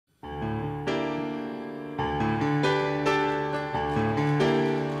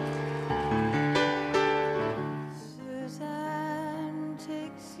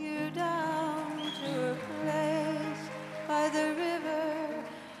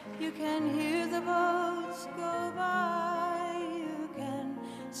You can hear the boats go by. You can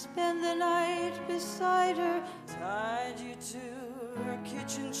spend the night beside her. Tied you to her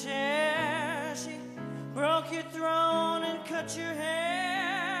kitchen chair. She broke your throne and cut your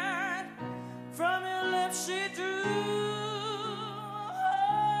hair. From your lips she drew.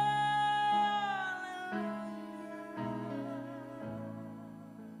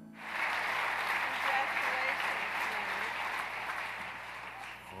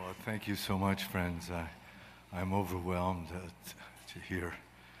 Thank you so much, friends. I'm overwhelmed to hear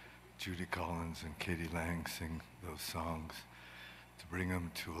Judy Collins and Katie Lang sing those songs, to bring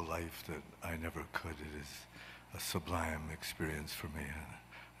them to a life that I never could. It is a sublime experience for me, and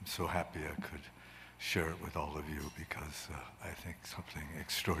I'm so happy I could share it with all of you, because I think something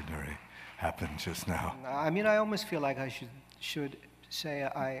extraordinary happened just now. I mean, I almost feel like I should say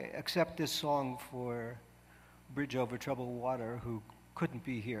I accept this song for Bridge Over Troubled Water, who couldn't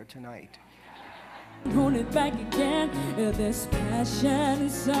be here tonight. Hold it back again. If there's passion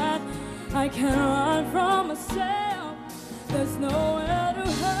inside, I can't run from myself. There's nowhere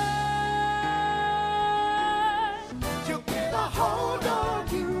to hide. You get a hold on,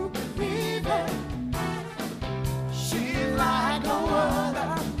 you believe it. She's like no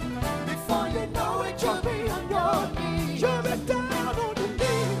other. Before you know it, you'll be on your knees. You'll be down on your knees.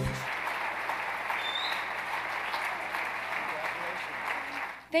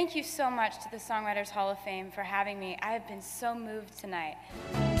 Thank you so much to the Songwriters Hall of Fame for having me. I have been so moved tonight.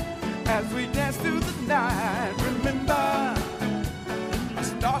 As we dance through the night, remember, the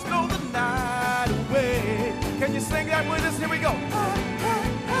stars know the night away. Can you sing that with us? Here we go.